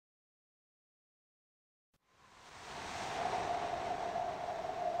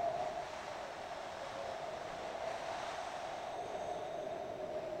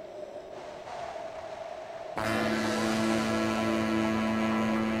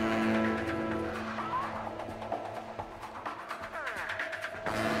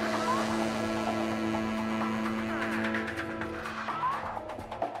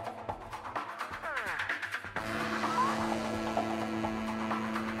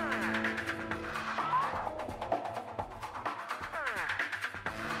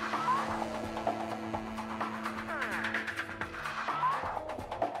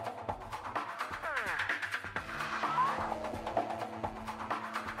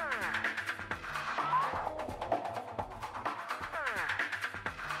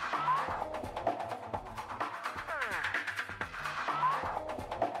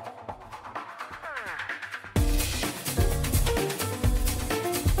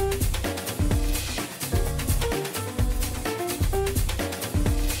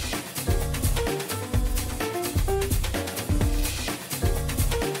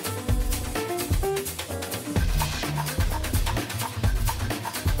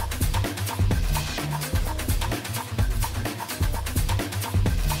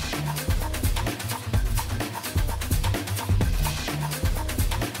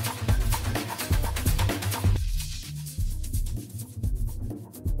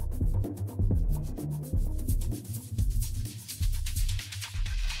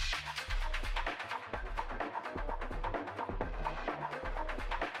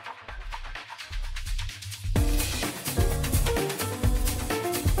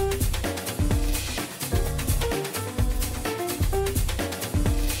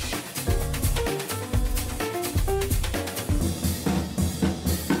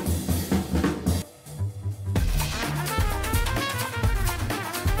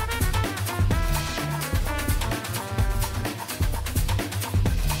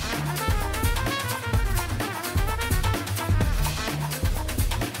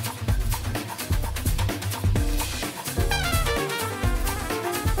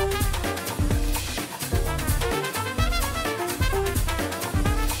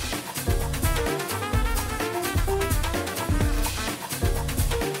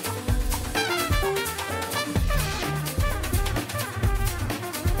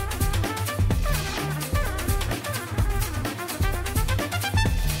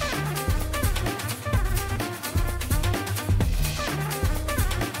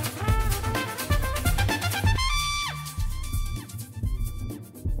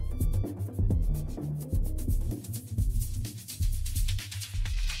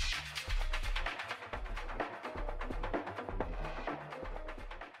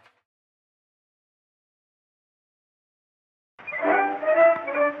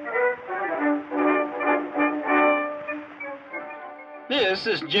This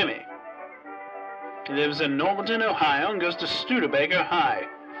is Jimmy. He lives in Normanton, Ohio, and goes to Studebaker High.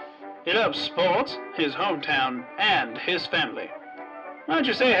 He loves sports, his hometown, and his family. Why don't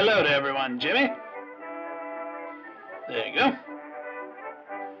you say hello to everyone, Jimmy? There you go.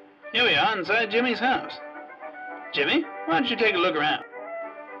 Here we are inside Jimmy's house. Jimmy, why don't you take a look around?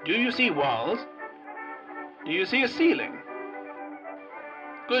 Do you see walls? Do you see a ceiling?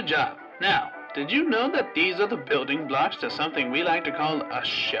 Good job. Now, did you know that these are the building blocks to something we like to call a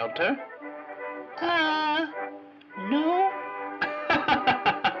shelter? No.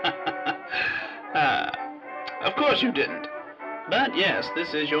 Of course you didn't. But yes,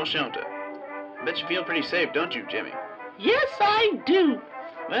 this is your shelter. I bet you feel pretty safe, don't you, Jimmy? Yes, I do.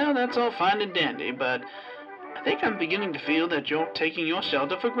 Well, that's all fine and dandy, but I think I'm beginning to feel that you're taking your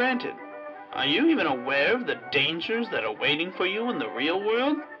shelter for granted. Are you even aware of the dangers that are waiting for you in the real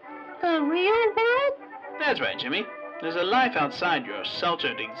world? The real world? That's right, Jimmy. There's a life outside your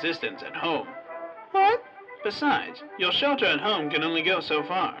sheltered existence at home. What? Besides, your shelter at home can only go so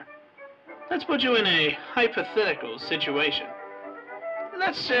far. Let's put you in a hypothetical situation.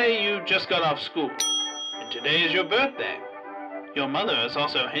 Let's say you just got off school, and today is your birthday. Your mother has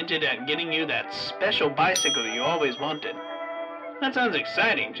also hinted at getting you that special bicycle you always wanted. That sounds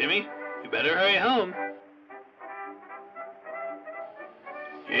exciting, Jimmy. You better hurry home.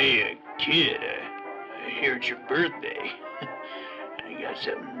 Hey, kid, I hear it's your birthday. I got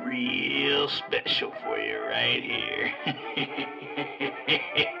something real special for you right here.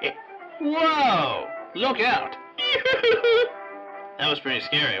 Whoa! Look out! That was pretty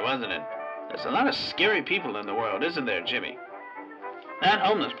scary, wasn't it? There's a lot of scary people in the world, isn't there, Jimmy? That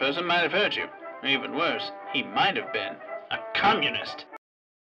homeless person might have hurt you. Or even worse, he might have been a communist.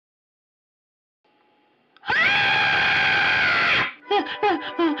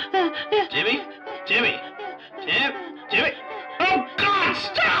 Jimmy? Jimmy? Jimmy? Oh, God,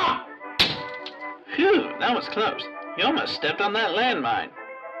 stop! Phew, that was close. You almost stepped on that landmine.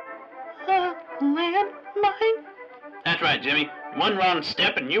 Landmine? That's right, Jimmy. One wrong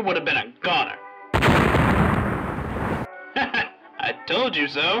step and you would have been a goner. I told you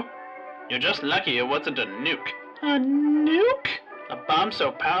so. You're just lucky it wasn't a nuke. A nuke? A bomb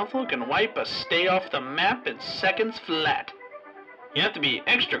so powerful can wipe a state off the map in seconds flat. You have to be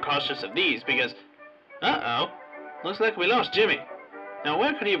extra cautious of these because... Uh-oh. Looks like we lost Jimmy. Now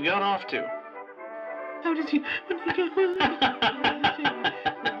where could he have gone off to? How did he...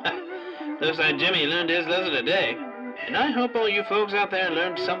 Looks like Jimmy learned his lesson today. And I hope all you folks out there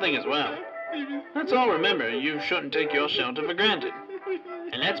learned something as well. Let's all remember you shouldn't take your shelter for granted.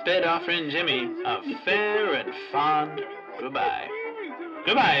 And let's bid our friend Jimmy a fair and fond goodbye.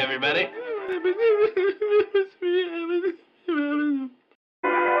 Goodbye, everybody.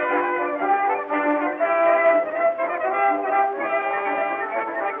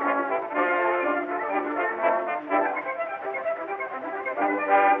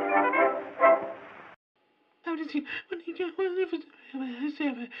 How did he... When he got...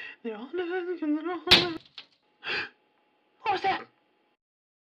 They're all...